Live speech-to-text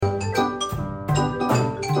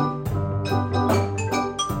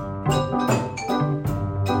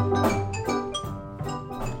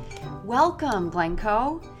Welcome,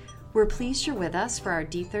 Blanco. We're pleased you're with us for our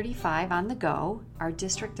D35 on the Go, our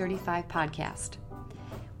District 35 podcast.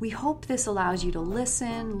 We hope this allows you to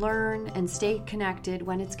listen, learn, and stay connected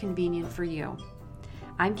when it's convenient for you.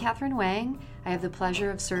 I'm Catherine Wang. I have the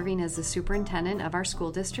pleasure of serving as the superintendent of our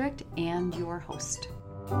school district and your host.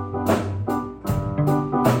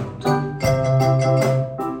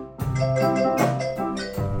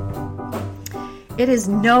 It is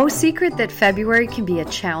no secret that February can be a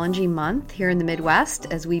challenging month here in the Midwest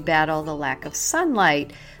as we battle the lack of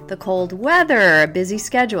sunlight, the cold weather, busy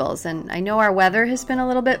schedules. And I know our weather has been a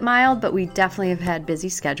little bit mild, but we definitely have had busy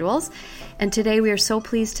schedules. And today we are so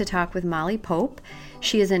pleased to talk with Molly Pope.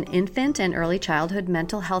 She is an infant and early childhood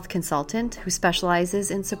mental health consultant who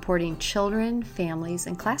specializes in supporting children, families,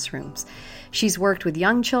 and classrooms. She's worked with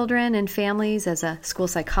young children and families as a school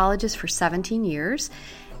psychologist for 17 years.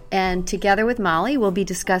 And together with Molly, we'll be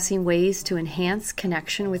discussing ways to enhance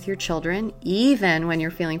connection with your children, even when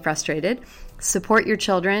you're feeling frustrated, support your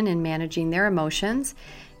children in managing their emotions,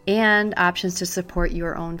 and options to support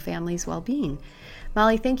your own family's well-being.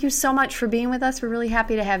 Molly, thank you so much for being with us. We're really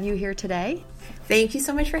happy to have you here today. Thank you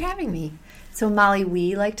so much for having me. So, Molly,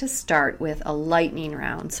 we like to start with a lightning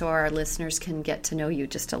round so our listeners can get to know you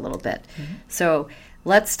just a little bit. Mm-hmm. So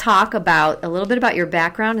let's talk about a little bit about your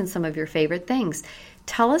background and some of your favorite things.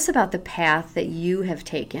 Tell us about the path that you have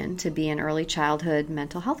taken to be an early childhood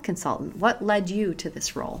mental health consultant. What led you to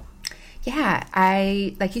this role? Yeah,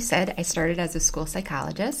 like you said, I started as a school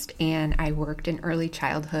psychologist and I worked in early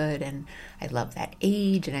childhood, and I love that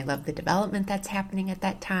age and I love the development that's happening at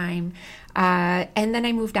that time. And then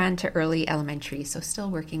I moved on to early elementary, so still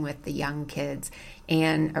working with the young kids.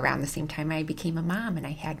 And around the same time, I became a mom and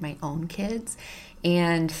I had my own kids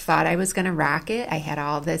and thought I was going to rock it. I had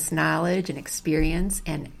all this knowledge and experience,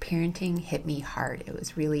 and parenting hit me hard. It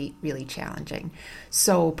was really, really challenging.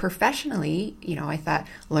 So professionally, I thought,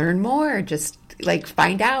 learn more, just like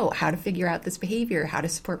find out how to figure out this behavior, how to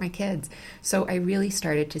support my kids. So I really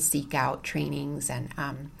started to seek out trainings and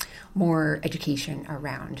more education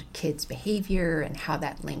around kids' behavior and how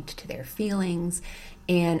that linked to their feelings.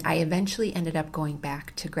 And I eventually ended up going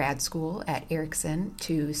back to grad school at Erickson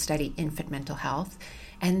to study infant mental health.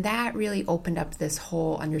 And that really opened up this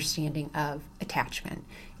whole understanding of attachment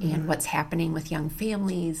and what's happening with young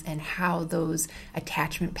families and how those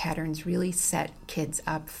attachment patterns really set kids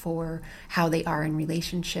up for how they are in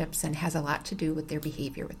relationships and has a lot to do with their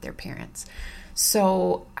behavior with their parents.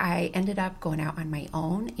 So I ended up going out on my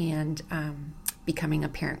own and becoming a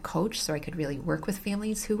parent coach so I could really work with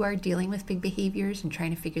families who are dealing with big behaviors and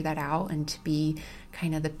trying to figure that out and to be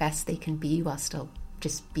kind of the best they can be while still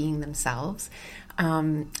just being themselves.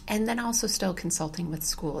 And then also still consulting with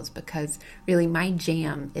schools, because really my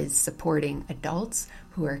jam is supporting adults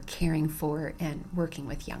who are caring for and working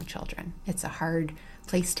with young children. It's a hard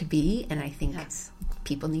place to be, and I think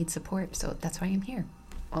people need support, so that's why I'm here.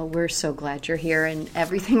 Well, we're so glad you're here, and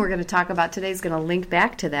everything we're going to talk about today is going to link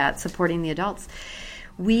back to that, supporting the adults.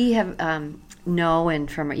 We have know,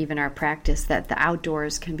 and from even our practice, that the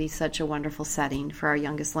outdoors can be such a wonderful setting for our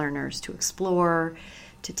youngest learners to explore,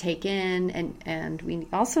 to take in, and we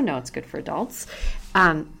also know it's good for adults.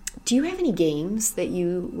 Do you have any games that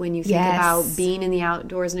you, when you think about being in the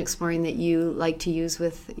outdoors and exploring, that you like to use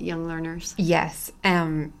with young learners? Yes.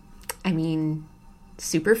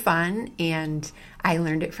 Super fun, and I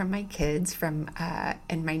learned it from my kids,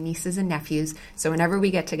 and my nieces and nephews. So whenever we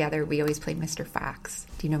get together, we always play Mr. Fox.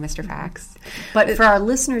 Do you know Mr. Fox? But for our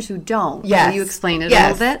listeners who don't, will you explain it a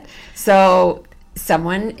little bit? So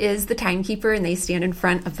someone is the timekeeper, and they stand in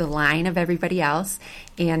front of the line of everybody else,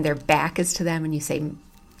 and their back is to them, and they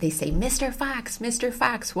say, Mr.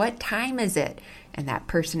 Fox, what time is it? And that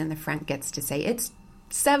person in the front gets to say, it's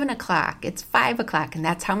 7 o'clock, it's 5 o'clock, and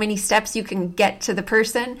that's how many steps you can get to the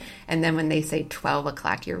person. And then when they say 12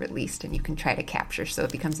 o'clock, you're released and you can try to capture. So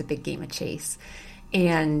it becomes a big game of chase.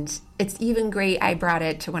 And it's even great. I brought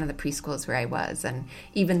it to one of the preschools where I was, and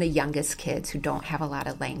even the youngest kids who don't have a lot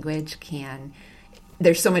of language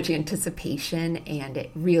there's so much anticipation, and it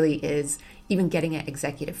really is even getting at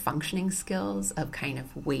executive functioning skills of kind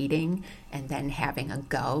of waiting and then having a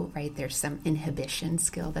go, right? There's some inhibition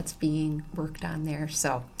skill that's being worked on there.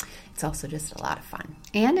 So it's also just a lot of fun.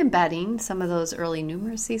 And embedding some of those early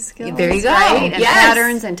numeracy skills. There you go. Right? And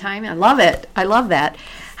patterns and time. I love it. I love that.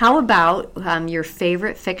 How about your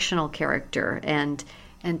favorite fictional character? And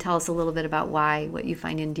and tell us a little bit about what you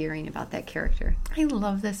find endearing about that character. I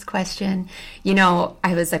love this question.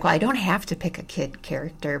 I was like, well, I don't have to pick a kid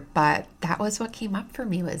character, but that was what came up for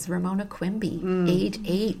me was Ramona Quimby, age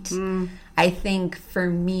 8. I think for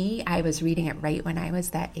me, I was reading it right when I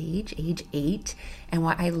was that age 8. And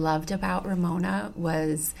what I loved about Ramona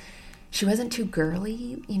was she wasn't too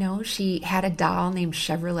girly. She had a doll named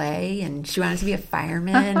Chevrolet, and she wanted to be a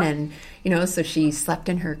fireman. And, so she slept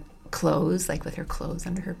in her clothes, like with her clothes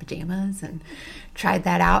under her pajamas, and tried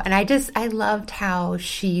that out. And I loved how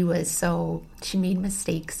she made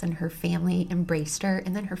mistakes and her family embraced her,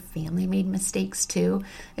 and then her family made mistakes too.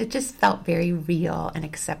 It just felt very real and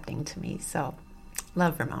accepting to me. So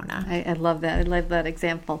love Ramona. I love that. I love that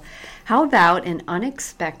example. How about an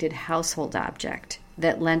unexpected household object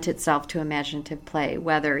that lent itself to imaginative play,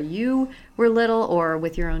 whether you were little or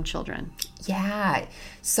with your own children? Yeah.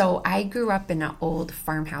 So I grew up in an old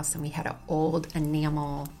farmhouse, and we had an old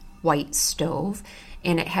enamel white stove,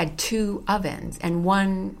 and it had 2 ovens, and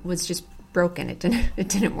one was just broken. It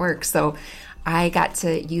didn't work. So I got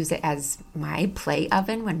to use it as my play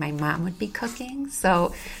oven when my mom would be cooking.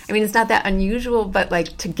 So, it's not that unusual, but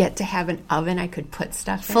like to get to have an oven I could put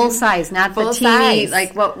stuff in. Full size, not full the teeny. Size.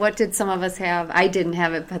 Like what did some of us have? I didn't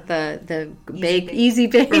have it, but the easy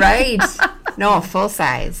bake. Right. No, full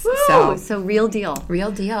size. Woo! So real deal.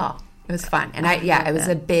 Real deal. It was fun. And I was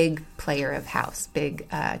a big player of house, big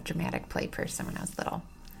dramatic play person when I was little.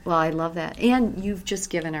 Well, I love that. And you've just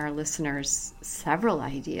given our listeners several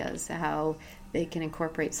ideas how they can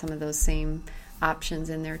incorporate some of those same options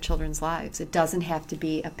in their children's lives. It doesn't have to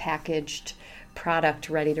be a packaged product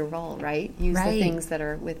ready to roll, right? Use the things that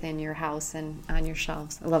are within your house and on your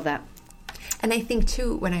shelves. I love that. And I think,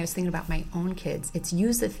 too, when I was thinking about my own kids, it's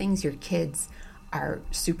use the things your kids are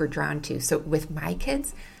super drawn to. So with my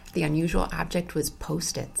kids, the unusual object was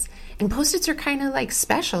Post-its. And Post-its are kind of like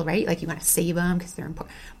special, right? Like you want to save them because they're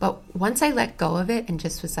important. But once I let go of it and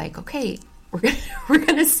just was like, okay, we're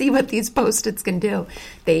gonna see what these Post-its can do.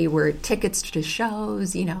 They were tickets to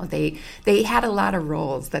shows, they had a lot of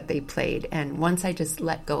roles that they played. And once I just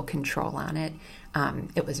let go control on it,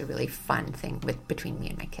 it was a really fun thing between me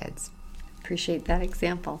and my kids. Appreciate that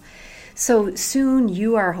example. So soon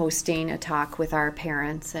you are hosting a talk with our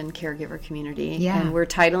parents and caregiver community. Yeah. And we're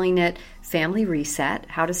titling it Family Reset,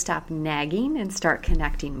 How to Stop Nagging and Start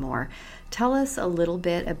Connecting More. Tell us a little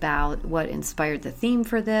bit about what inspired the theme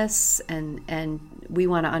for this, and we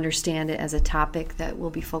want to understand it as a topic that we'll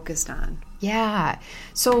be focused on. Yeah.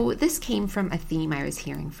 So this came from a theme I was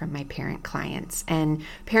hearing from my parent clients, and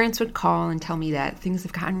parents would call and tell me that things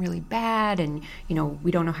have gotten really bad, and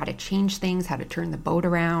we don't know how to change things, how to turn the boat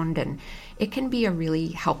around, and it can be a really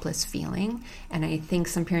helpless feeling. And I think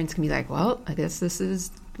some parents can be like, well, I guess this is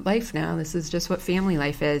life now. This is just what family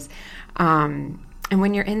life is. And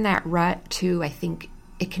when you're in that rut too, I think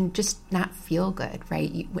it can just not feel good,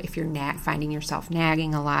 right? If you're finding yourself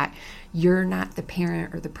nagging a lot, you're not the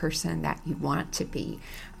parent or the person that you want to be.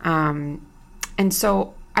 And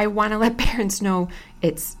so I want to let parents know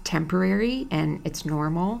it's temporary and it's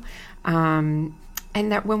normal. And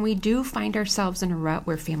that when we do find ourselves in a rut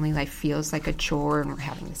where family life feels like a chore and we're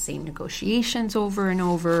having the same negotiations over and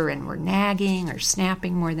over and we're nagging or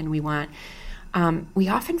snapping more than we want, we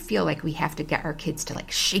often feel like we have to get our kids to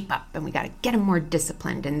shape up, and we got to get them more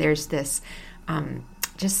disciplined. And there's this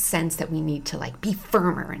just sense that we need to be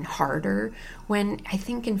firmer and harder, when I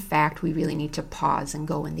think in fact we really need to pause and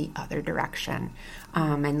go in the other direction,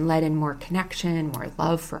 and let in more connection, more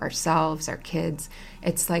love for ourselves, our kids.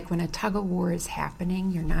 It's like when a tug of war is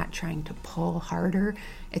happening, you're not trying to pull harder.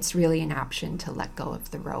 It's really an option to let go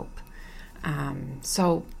of the rope.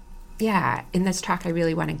 Yeah, in this talk, I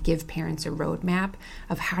really want to give parents a roadmap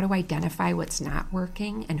of how to identify what's not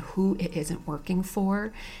working and who it isn't working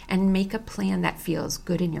for, and make a plan that feels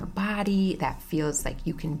good in your body, that feels like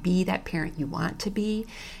you can be that parent you want to be,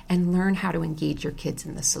 and learn how to engage your kids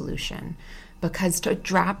in the solution. Because to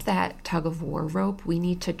drop that tug of war rope, we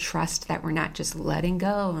need to trust that we're not just letting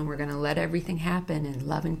go and we're going to let everything happen in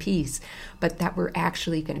love and peace, but that we're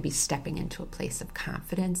actually going to be stepping into a place of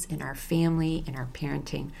confidence in our family, in our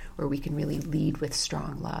parenting, where we can really lead with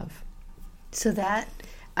strong love. So that,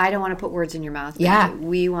 I don't want to put words in your mouth. Yeah.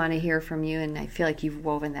 We want to hear from you, and I feel like you've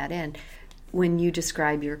woven that in. When you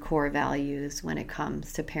describe your core values when it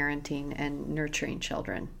comes to parenting and nurturing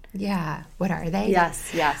children. Yeah. What are they?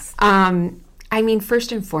 Yes.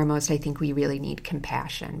 First and foremost, I think we really need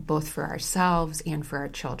compassion, both for ourselves and for our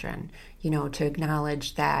children, to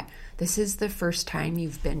acknowledge that this is the first time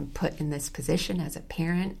you've been put in this position as a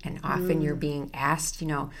parent, and often you're being asked,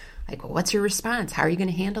 well, what's your response? How are you going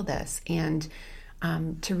to handle this? And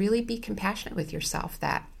to really be compassionate with yourself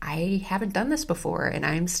that I haven't done this before and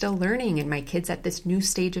I'm still learning and my kid's at this new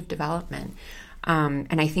stage of development.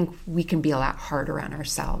 And I think we can be a lot harder on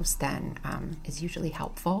ourselves than is usually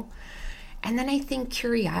helpful. And then I think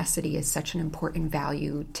curiosity is such an important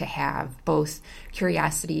value to have, both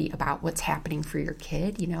curiosity about what's happening for your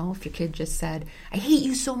kid. You know, if your kid just said, I hate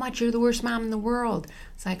you so much, you're the worst mom in the world.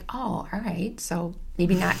 It's like, oh, all right. So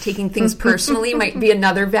maybe not taking things personally might be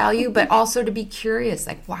another value, but also to be curious,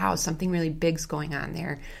 like, wow, something really big's going on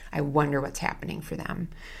there. I wonder what's happening for them.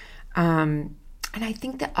 And I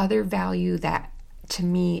think the other value that to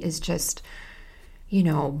me is just, you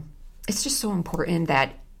know, it's just so important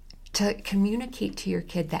that to communicate to your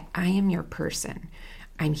kid that I am your person.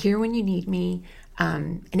 I'm here when you need me.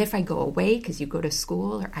 And if I go away because you go to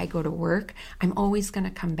school or I go to work, I'm always going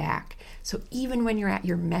to come back. So even when you're at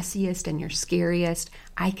your messiest and your scariest,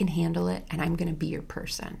 I can handle it and I'm going to be your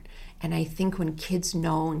person. And I think when kids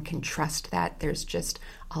know and can trust that, there's just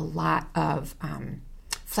a lot of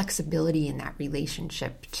flexibility in that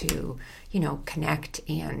relationship to, you know, connect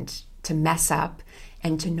and to mess up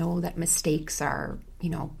and to know that mistakes are, you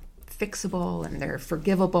know, fixable and they're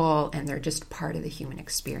forgivable and they're just part of the human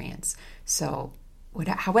experience. So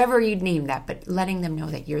however you'd name that, but letting them know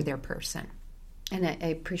that you're their person. And I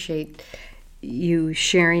appreciate you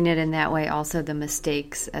sharing it in that way. Also, the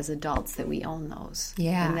mistakes as adults, that we own those.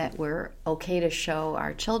 Yeah. And that we're okay to show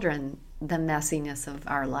our children the messiness of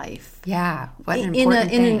our life. Yeah. What an in important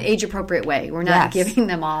thing. an age-appropriate way. We're not giving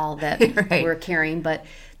them all that right. we're carrying, but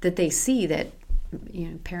that they see that, you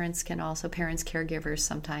know, parents, caregivers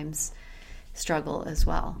sometimes struggle as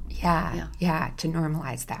well. Yeah, to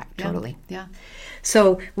normalize that. Totally. Yeah.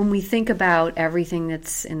 So when we think about everything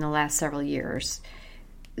that's in the last several years,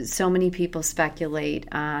 so many people speculate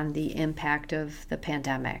on the impact of the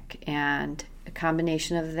pandemic and a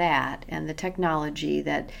combination of that and the technology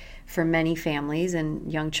that for many families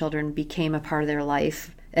and young children became a part of their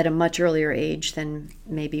life at a much earlier age than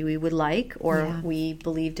maybe we would like or we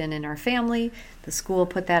believed in our family. The school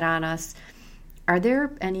put that on us. Are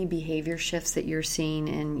there any behavior shifts that you're seeing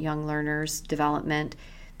in young learners' development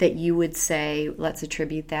that you would say, let's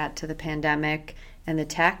attribute that to the pandemic and the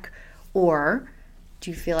tech? Or do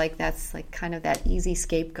you feel like that's like kind of that easy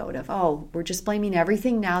scapegoat of, oh, we're just blaming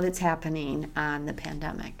everything now that's happening on the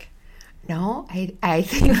pandemic? No, I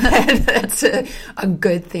think that that's a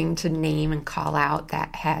good thing to name and call out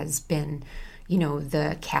that has been, you know,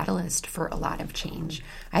 the catalyst for a lot of change.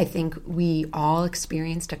 I think we all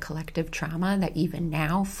experienced a collective trauma that even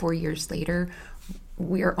now, 4 years later,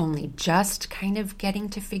 we're only just kind of getting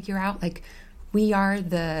to figure out, like, we are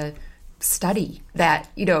the study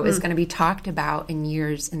that, you know, is going to be talked about in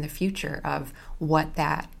years in the future of what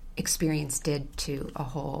that experience did to a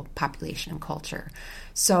whole population and culture.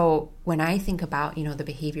 So when I think about, you know, the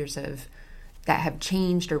behaviors of that have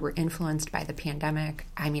changed or were influenced by the pandemic,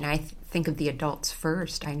 I mean, I think of the adults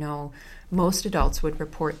first. I know most adults would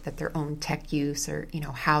report that their own tech use or, you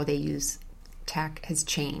know, how they use tech has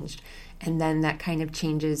changed. And then that kind of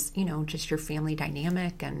changes, you know, just your family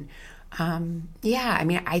dynamic. And I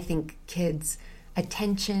mean, I think kids'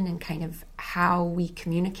 attention and kind of how we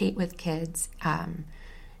communicate with kids,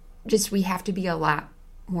 just we have to be a lot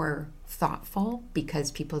more thoughtful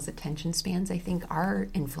because people's attention spans, I think, are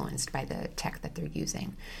influenced by the tech that they're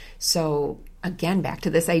using. So again, back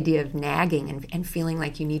to this idea of nagging and feeling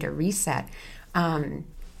like you need a reset,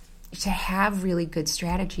 to have really good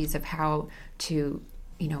strategies of how to,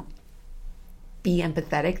 you know, be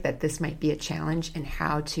empathetic that this might be a challenge and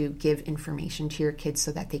how to give information to your kids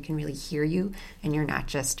so that they can really hear you and you're not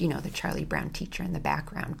just, you know, the Charlie Brown teacher in the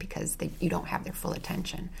background because you don't have their full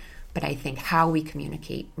attention. But I think how we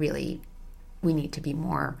communicate, really, we need to be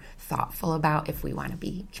more thoughtful about if we want to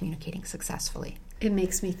be communicating successfully. It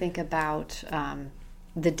makes me think about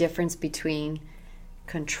the difference between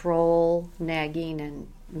control, nagging, and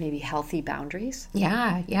maybe healthy boundaries.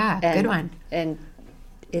 Yeah, good one. And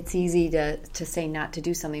it's easy to say not to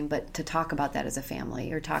do something, but to talk about that as a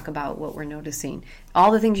family or talk about what we're noticing.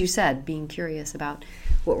 All the things you said, being curious about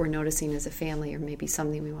what we're noticing as a family or maybe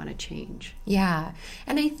something we want to change. Yeah.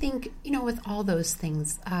 And I think, you know, with all those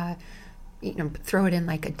things, you know, throw it in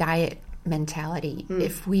like a diet mentality.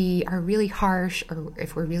 If we are really harsh or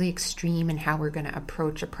if we're really extreme in how we're going to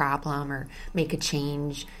approach a problem or make a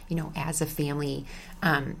change, you know, as a family,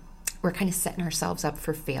 we're kind of setting ourselves up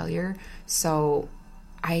for failure. So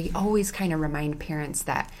I always kind of remind parents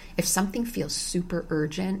that if something feels super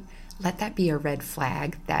urgent, let that be a red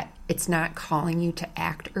flag that it's not calling you to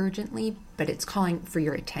act urgently, but it's calling for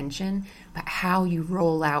your attention. But how you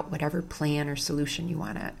roll out whatever plan or solution you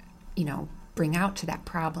want to, you know, bring out to that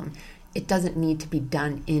problem it doesn't need to be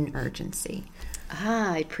done in urgency.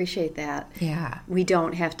 I appreciate that. Yeah. We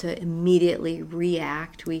don't have to immediately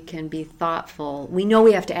react. We can be thoughtful. We know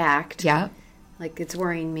we have to act. Yeah. Like, it's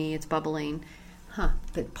worrying me, it's bubbling.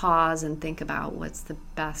 But pause and think about what's the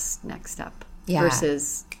best next step. Yeah.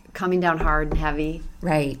 Versus coming down hard and heavy.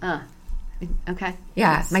 Right. Okay.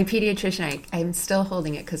 Yeah. Yes. My pediatrician, I'm still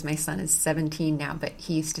holding it because my son is 17 now, but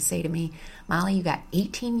he used to say to me, Molly, you got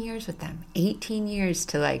 18 years with them. 18 years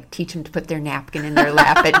to like teach them to put their napkin in their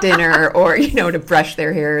lap at dinner or, to brush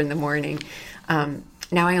their hair in the morning.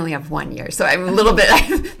 Now I only have 1 year, so I'm a little bit,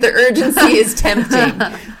 the urgency is tempting.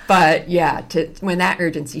 But yeah, when that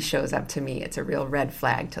urgency shows up to me, it's a real red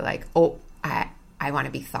flag to like, I want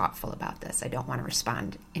to be thoughtful about this. I don't want to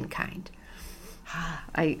respond in kind.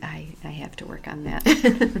 I have to work on that.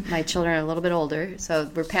 My children are a little bit older,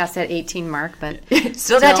 so we're past that 18 mark, but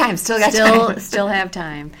still got time. Still have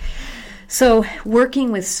time. So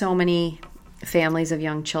working with so many families of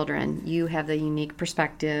young children, you have the unique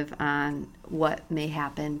perspective on what may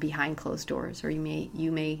happen behind closed doors, or you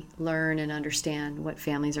may learn and understand what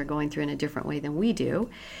families are going through in a different way than we do.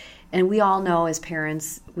 And we all know as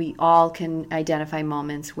parents, we all can identify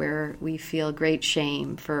moments where we feel great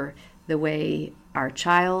shame for the way our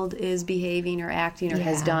child is behaving or acting or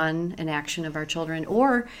has done an action of our children,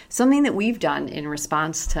 or something that we've done in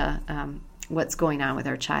response to what's going on with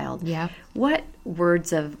our child. Yeah. What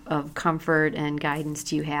words of comfort and guidance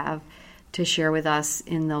do you have to share with us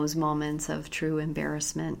in those moments of true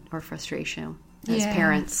embarrassment or frustration as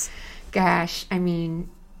parents? Gosh,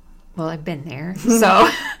 well, I've been there. So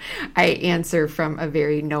I answer from a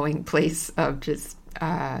very knowing place of just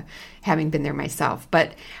having been there myself.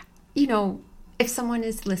 But, if someone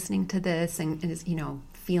is listening to this and is,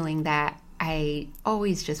 feeling that, I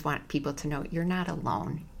always just want people to know you're not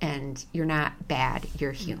alone and you're not bad,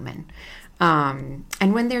 you're human. And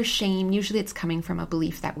when there's shame, usually it's coming from a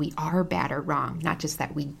belief that we are bad or wrong, not just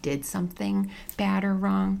that we did something bad or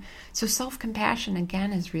wrong. So self-compassion,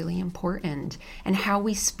 again, is really important, and how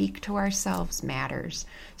we speak to ourselves matters.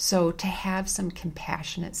 So to have some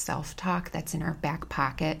compassionate self-talk that's in our back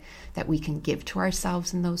pocket that we can give to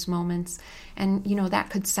ourselves in those moments. And, that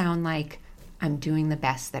could sound like, I'm doing the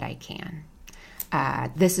best that I can.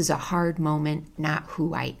 This is a hard moment, not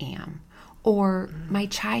who I am. Or my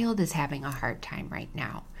child is having a hard time right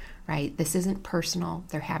now, right? This isn't personal.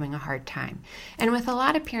 They're having a hard time. And with a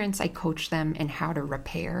lot of parents, I coach them in how to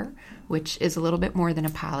repair, which is a little bit more than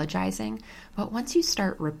apologizing. But once you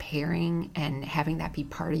start repairing and having that be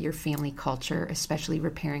part of your family culture, especially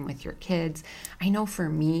repairing with your kids, I know for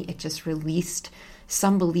me, it just released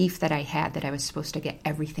some belief that I had that I was supposed to get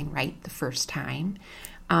everything right the first time.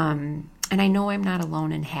 And I know I'm not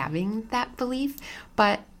alone in having that belief,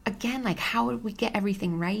 but again, like, how would we get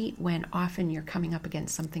everything right when often you're coming up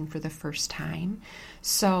against something for the first time?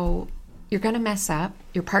 So you're going to mess up,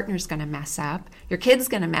 your partner's going to mess up, your kid's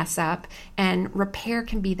going to mess up, and repair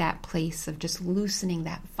can be that place of just loosening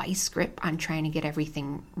that vice grip on trying to get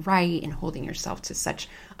everything right and holding yourself to such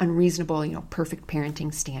unreasonable, perfect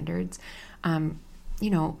parenting standards.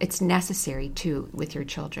 It's necessary too with your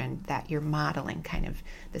children that you're modeling kind of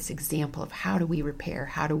this example of how do we repair,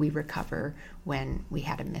 how do we recover when we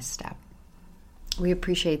had a misstep. We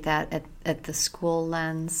appreciate that. At the school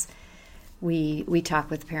lens, we talk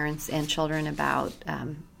with parents and children about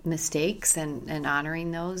mistakes and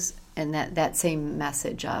honoring those, and that same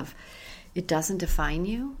message of it doesn't define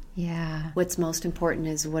you. Yeah. What's most important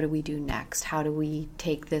is, what do we do next? How do we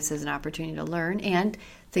take this as an opportunity to learn and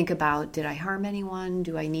think about, did I harm anyone?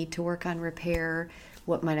 Do I need to work on repair?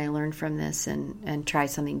 What might I learn from this and try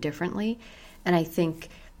something differently? And I think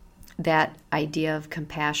that idea of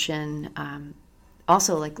compassion,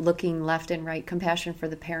 also like looking left and right, compassion for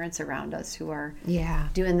the parents around us who are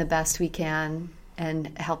doing the best we can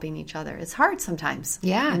and helping each other. It's hard sometimes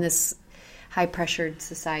in this high-pressured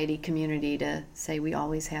society community to say we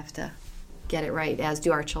always have to get it right, as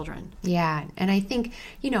do our children. Yeah, and I think,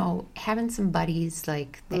 having some buddies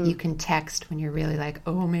like that you can text when you're really like,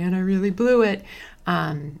 oh man, I really blew it,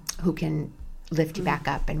 who can lift you back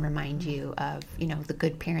up and remind you of, the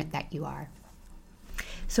good parent that you are.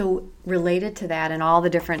 So related to that and all the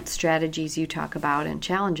different strategies you talk about and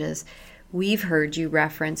challenges, we've heard you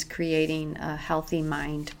reference creating a healthy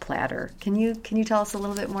mind platter. Can you tell us a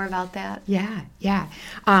little bit more about that? Yeah.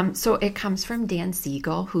 So it comes from Dan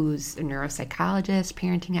Siegel, who's a neuropsychologist,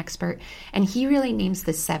 parenting expert, and he really names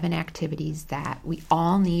the 7 activities that we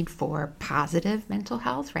all need for positive mental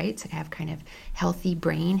health, right? So to have kind of healthy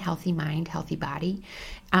brain, healthy mind, healthy body.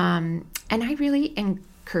 And I really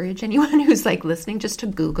encourage anyone who's like listening just to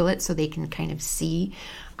Google it so they can kind of see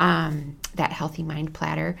that healthy mind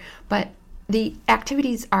platter. But the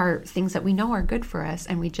activities are things that we know are good for us,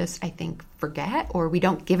 and we just, I think, forget, or we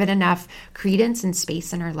don't give it enough credence and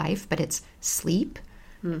space in our life. But it's sleep,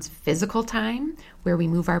 it's physical time where we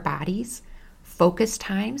move our bodies, focus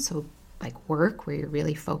time, so like work where you're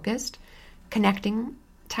really focused, connecting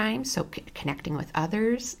time, so connecting with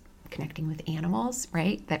others, connecting with animals,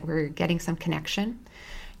 right? That we're getting some connection.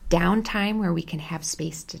 Downtime where we can have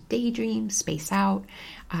space to daydream, space out,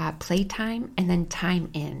 playtime, and then time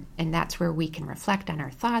in. And that's where we can reflect on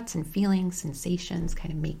our thoughts and feelings, sensations,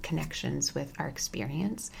 kind of make connections with our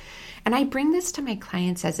experience. And I bring this to my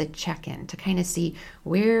clients as a check-in to kind of see,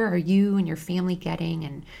 where are you and your family getting,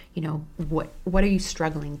 and what are you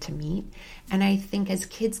struggling to meet? And I think as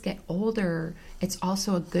kids get older, it's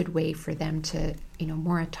also a good way for them to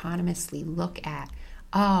more autonomously look at,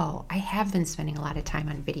 oh, I have been spending a lot of time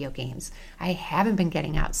on video games. I haven't been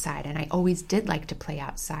getting outside, and I always did like to play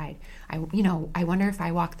outside. I wonder if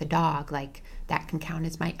I walk the dog, like that can count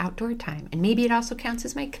as my outdoor time. And maybe it also counts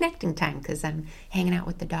as my connecting time because I'm hanging out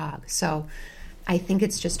with the dog. So I think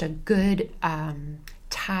it's just a good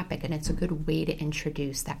topic, and it's a good way to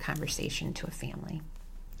introduce that conversation to a family.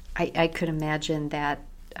 I could imagine that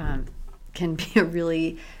can be a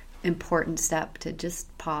really important step to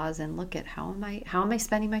just pause and look at how am I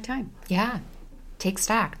spending my time? Yeah. Take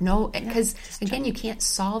stock. No, because again, you can't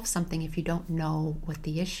solve something if you don't know what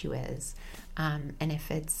the issue is. And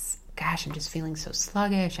if it's, gosh, I'm just feeling so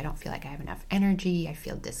sluggish, I don't feel like I have enough energy, I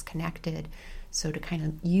feel disconnected. So to kind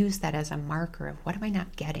of use that as a marker of, what am I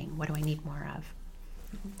not getting? What do I need more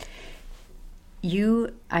of?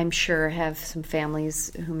 You, I'm sure, have some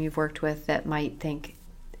families whom you've worked with that might think,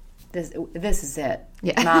 this is it.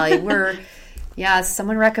 Yeah. Molly,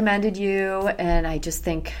 someone recommended you, and I just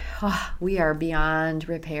think, we are beyond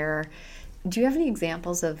repair. Do you have any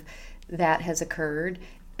examples of that has occurred,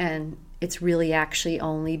 and it's really actually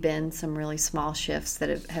only been some really small shifts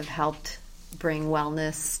that have helped bring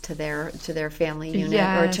wellness to their family unit?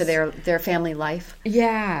 Yes. Or to their family life?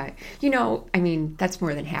 Yeah. That's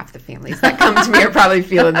more than half the families that come to me are probably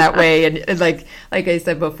feeling that way. And like I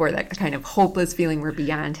said before, that kind of hopeless feeling we're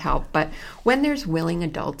beyond help. But when there's willing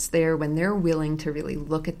adults there, when they're willing to really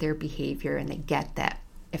look at their behavior and they get that,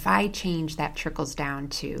 if I change, that trickles down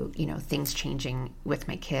to, things changing with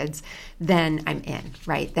my kids, then I'm in,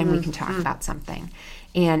 right? Then we can talk about something.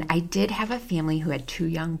 And I did have a family who had 2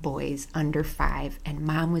 young boys under 5, and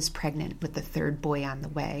mom was pregnant with the 3rd boy on the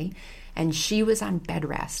way, and she was on bed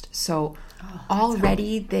rest. So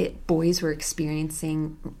already the boys were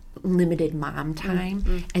experiencing limited mom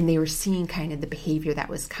time, and they were seeing kind of the behavior that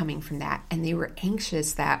was coming from that. And they were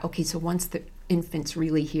anxious that, okay, so once the infant's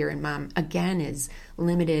really here and mom again is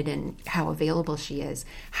limited in how available she is,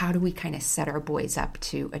 how do we kind of set our boys up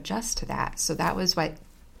to adjust to that? So that was what,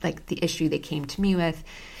 like, the issue they came to me with.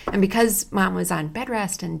 And because mom was on bed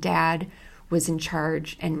rest and dad was in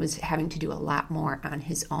charge and was having to do a lot more on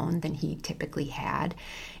his own than he typically had.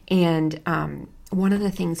 And one of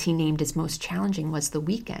the things he named as most challenging was the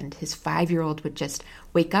weekend. His 5-year-old would just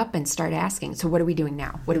wake up and start asking, so what are we doing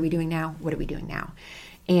now? What are we doing now? What are we doing now?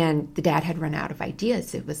 And the dad had run out of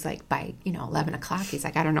ideas. It was like by 11 o'clock, he's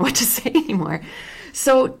like, I don't know what to say anymore.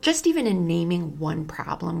 So just even in naming one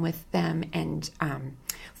problem with them and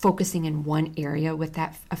focusing in one area with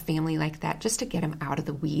a family like that, just to get them out of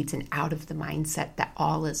the weeds and out of the mindset that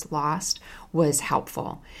all is lost, was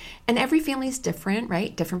helpful. And every family is different,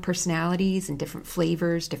 right? Different personalities and different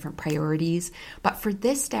flavors, different priorities. But for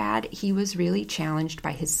this dad, he was really challenged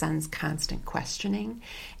by his son's constant questioning.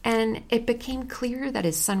 And it became clear that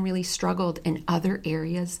his son really struggled in other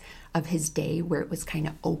areas of his day where it was kind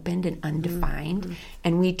of opened and undefined. Mm-hmm.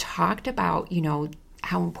 And we talked about,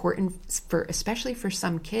 how important, especially for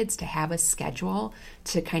some kids, to have a schedule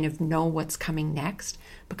to kind of know what's coming next.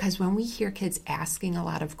 Because when we hear kids asking a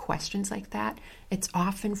lot of questions like that, it's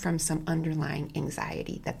often from some underlying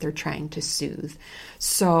anxiety that they're trying to soothe.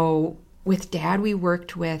 So with dad, we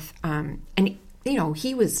worked with, and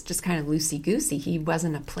he was just kind of loosey-goosey. He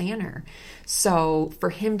wasn't a planner. So for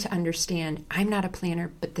him to understand, I'm not a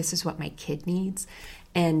planner, but this is what my kid needs.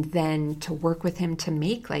 And then to work with him to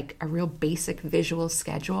make like a real basic visual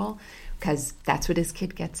schedule, because that's what his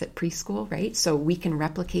kid gets at preschool, right? So we can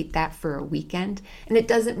replicate that for a weekend. And it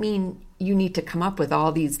doesn't mean you need to come up with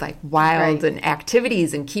all these like wild and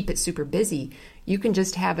activities and keep it super busy. You can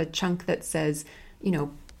just have a chunk that says,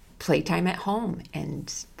 playtime at home,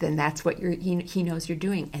 and then that's what he knows you're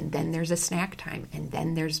doing. And then there's a snack time, and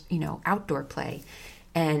then there's, outdoor play.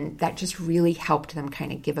 And that just really helped them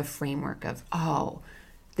kind of give a framework of,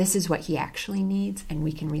 this is what he actually needs, and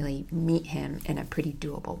we can really meet him in a pretty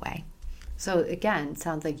doable way. So again, it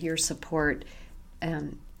sounds like your support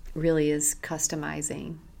really is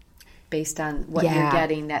customizing based on what you're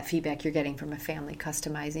getting, that feedback you're getting from a family,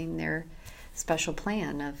 customizing their special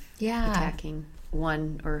plan of attacking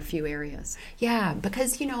one or a few areas. Yeah,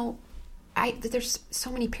 because, there's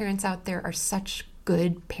so many parents out there are such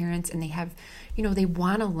good parents, and they have, they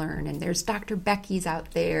want to learn, and there's Dr. Becky's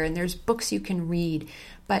out there, and there's books you can read,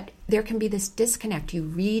 but there can be this disconnect. You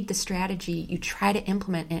read the strategy, you try to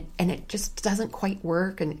implement it, and it just doesn't quite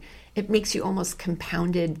work, and it makes you almost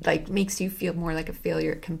compounded, like makes you feel more like a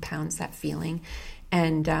failure. It compounds that feeling.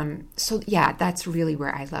 And that's really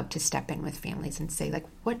where I love to step in with families and say, like,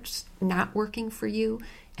 what's not working for you?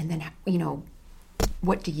 And then,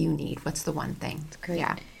 what do you need? What's the one thing? That's great.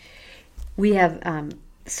 Yeah. We have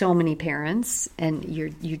so many parents, and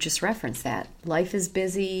you just referenced that. Life is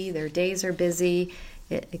busy. Their days are busy.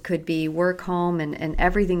 It could be work, home, and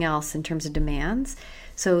everything else in terms of demands.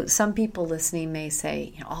 So some people listening may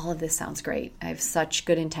say, all of this sounds great. I have such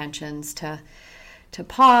good intentions to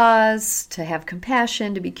pause, to have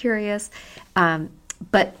compassion, to be curious.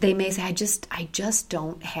 But they may say, I just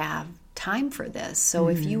don't have time for this. So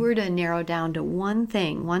if you were to narrow down to one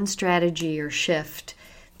thing, one strategy or shift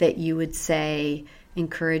that you would say,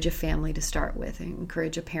 encourage a family to start with,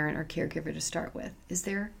 encourage a parent or caregiver to start with, does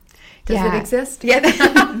it exist? Yeah,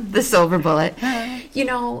 the silver bullet.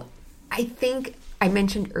 I think I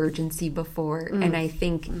mentioned urgency before, and I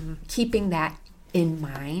think keeping that in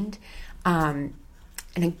mind, and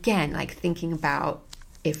again, like thinking about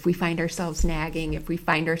if we find ourselves nagging, if we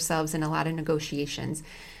find ourselves in a lot of negotiations,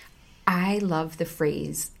 I love the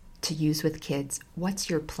phrase to use with kids, what's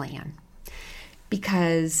your plan?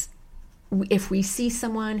 Because if we see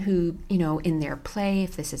someone who, in their play,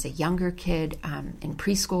 if this is a younger kid in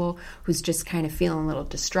preschool who's just kind of feeling a little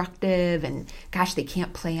destructive and, gosh, they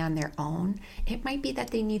can't play on their own, it might be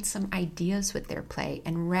that they need some ideas with their play.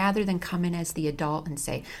 And rather than come in as the adult and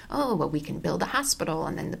say, oh, well, we can build a hospital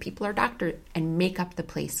and then the people are doctors and make up the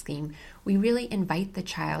play scheme, we really invite the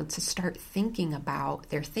child to start thinking about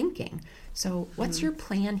their thinking. So what's your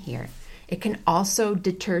plan here? It can also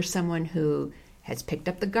deter someone who has picked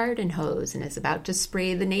up the garden hose and is about to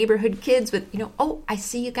spray the neighborhood kids with, oh, I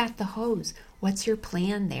see you got the hose. What's your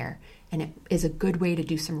plan there? And it is a good way to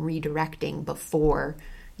do some redirecting before,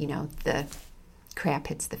 the crap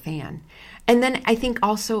hits the fan. And then I think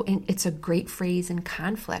also it's a great phrase in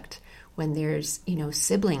conflict when there's,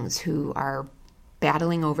 siblings who are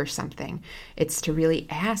battling over something. It's to really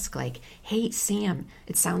ask, like, hey, Sam,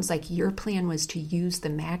 it sounds like your plan was to use the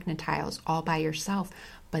Magna-Tiles all by yourself.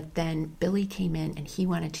 But then Billy came in and he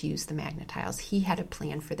wanted to use the Magna-Tiles. He had a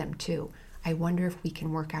plan for them too. I wonder if we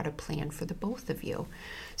can work out a plan for the both of you.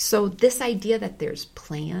 So this idea that there's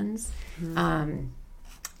plans, and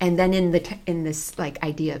then in this like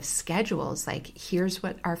idea of schedules, like here's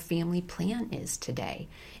what our family plan is today.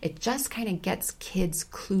 It just kind of gets kids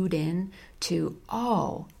clued in to,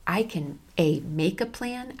 oh, I can make a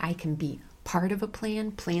plan. I can be part of a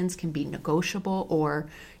plan. Plans can be negotiable or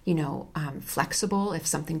flexible if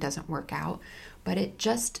something doesn't work out, but it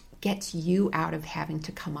just gets you out of having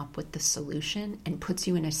to come up with the solution and puts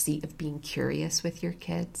you in a seat of being curious with your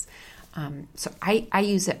kids. So I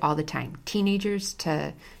use it all the time, teenagers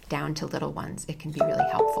down to little ones. It can be really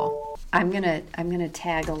helpful. I'm gonna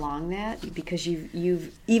tag along that because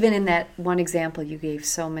you've even in that one example you gave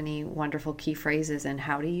so many wonderful key phrases and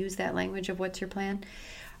how to use that language of what's your plan.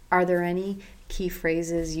 Are there any key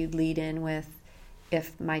phrases you'd lead in with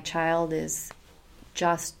if my child is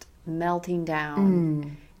just melting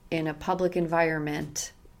down in a public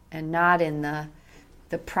environment and not in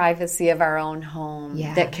the privacy of our own home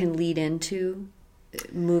that can lead into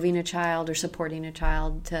moving a child or supporting a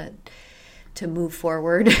child to move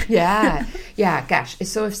forward? Yeah, gosh.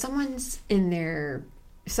 So if someone's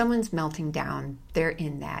melting down, they're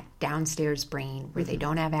in that downstairs brain where they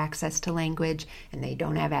don't have access to language and they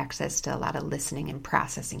don't have access to a lot of listening and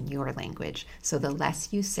processing your language. So the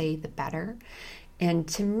less you say, the better. And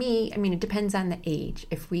to me, it depends on the age.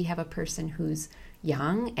 If we have a person who's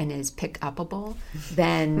young and is pick-upable,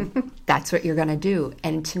 then that's what you're going to do.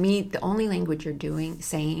 And to me, the only language you're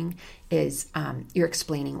saying is you're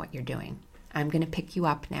explaining what you're doing. I'm going to pick you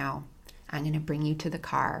up now. I'm going to bring you to the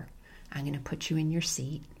car. I'm going to put you in your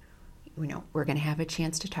seat. We're going to have a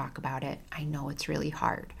chance to talk about it. I know it's really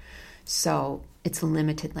hard. So it's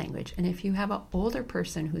limited language. And if you have an older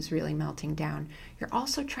person who's really melting down, you're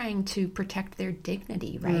also trying to protect their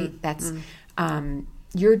dignity, right? That's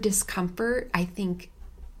your discomfort, I think,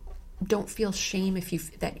 don't feel shame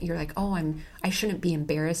that you're like, oh, I shouldn't be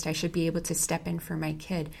embarrassed. I should be able to step in for my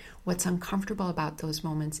kid. What's uncomfortable about those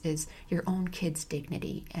moments is your own kid's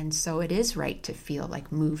dignity. And so it is right to feel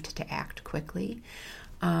like moved to act quickly.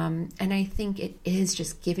 And I think it is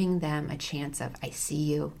just giving them a chance of, I see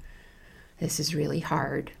you. This is really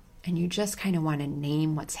hard. And you just kind of want to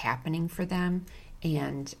name what's happening for them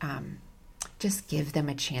and just give them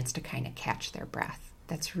a chance to kind of catch their breath.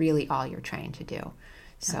 That's really all you're trying to do.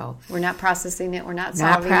 So we're not processing it. We're not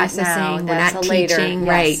solving processing, it now. we're That's not a later. teaching, Yes,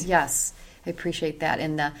 right. Yes. I appreciate that.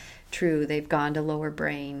 And they've gone to lower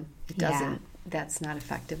brain. It doesn't, that's not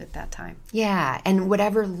effective at that time. Yeah, and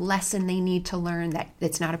whatever lesson they need to learn that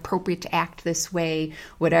it's not appropriate to act this way,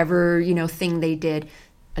 whatever, thing they did,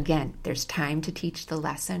 again, there's time to teach the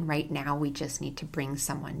lesson. Right now, we just need to bring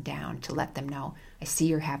someone down to let them know, I see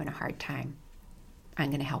you're having a hard time.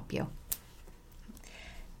 I'm going to help you.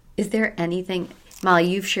 Is there anything, Molly,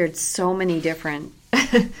 you've shared so many different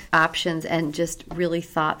options and just really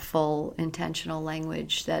thoughtful, intentional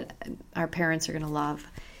language that our parents are going to love.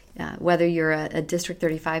 Whether you're a District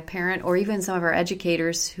 35 parent or even some of our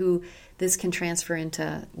educators who this can transfer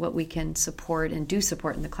into what we can support and do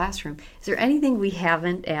support in the classroom. Is there anything we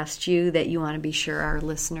haven't asked you that you want to be sure our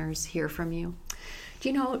listeners hear from you?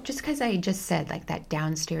 Just because I just said like that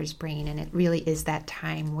downstairs brain, and it really is that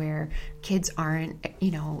time where kids aren't,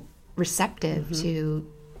 receptive to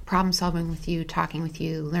problem solving with you, talking with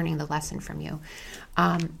you, learning the lesson from you.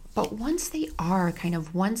 But once they are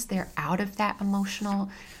once they're out of that emotional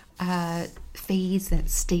phase, that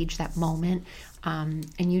stage, that moment,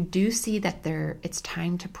 and you do see that it's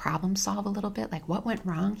time to problem solve a little bit, like what went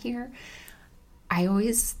wrong here? I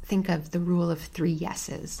always think of the rule of 3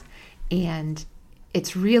 yeses, and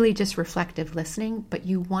it's really just reflective listening, but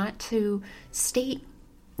you want to state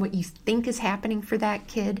what you think is happening for that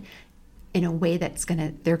kid in a way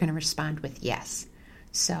they're going to respond with yes.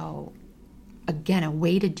 So again, a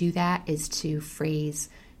way to do that is to phrase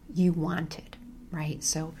you wanted, right?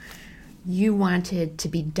 So you wanted to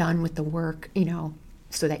be done with the work,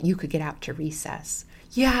 so that you could get out to recess.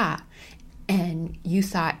 Yeah. And you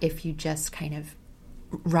thought if you just kind of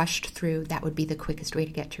rushed through, that would be the quickest way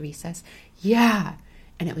to get to recess. Yeah.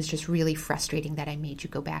 And it was just really frustrating that I made you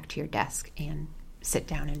go back to your desk and sit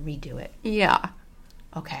down and redo it. Yeah.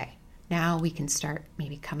 Okay. Now we can start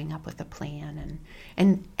maybe coming up with a plan,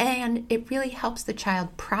 and it really helps the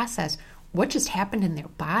child process what just happened in their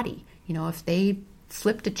body. If they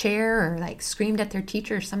flipped a chair or like screamed at their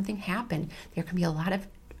teacher or something happened, there can be a lot of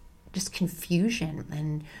just confusion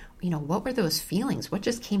and, what were those feelings? What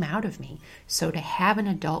just came out of me? So to have an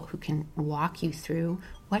adult who can walk you through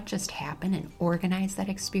what just happened and organize that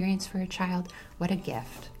experience for a child, what a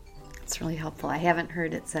gift. It's really helpful. I haven't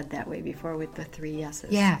heard it said that way before with the 3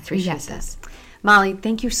 yeses. Yeah, 3 yeses. Molly,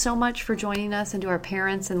 thank you so much for joining us, and to our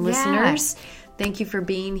parents and listeners. Thank you for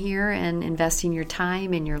being here and investing your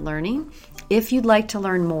time in your learning. If you'd like to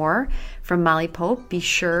learn more from Molly Pope, be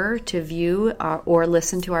sure to view or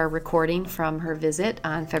listen to our recording from her visit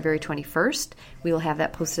on February 21st. We will have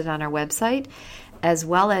that posted on our website, as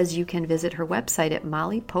well as you can visit her website at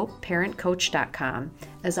mollypopeparentcoach.com.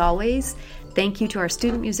 As always, thank you to our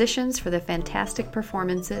student musicians for the fantastic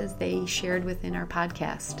performances they shared within our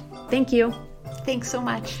podcast. Thank you. Thanks so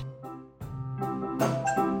much.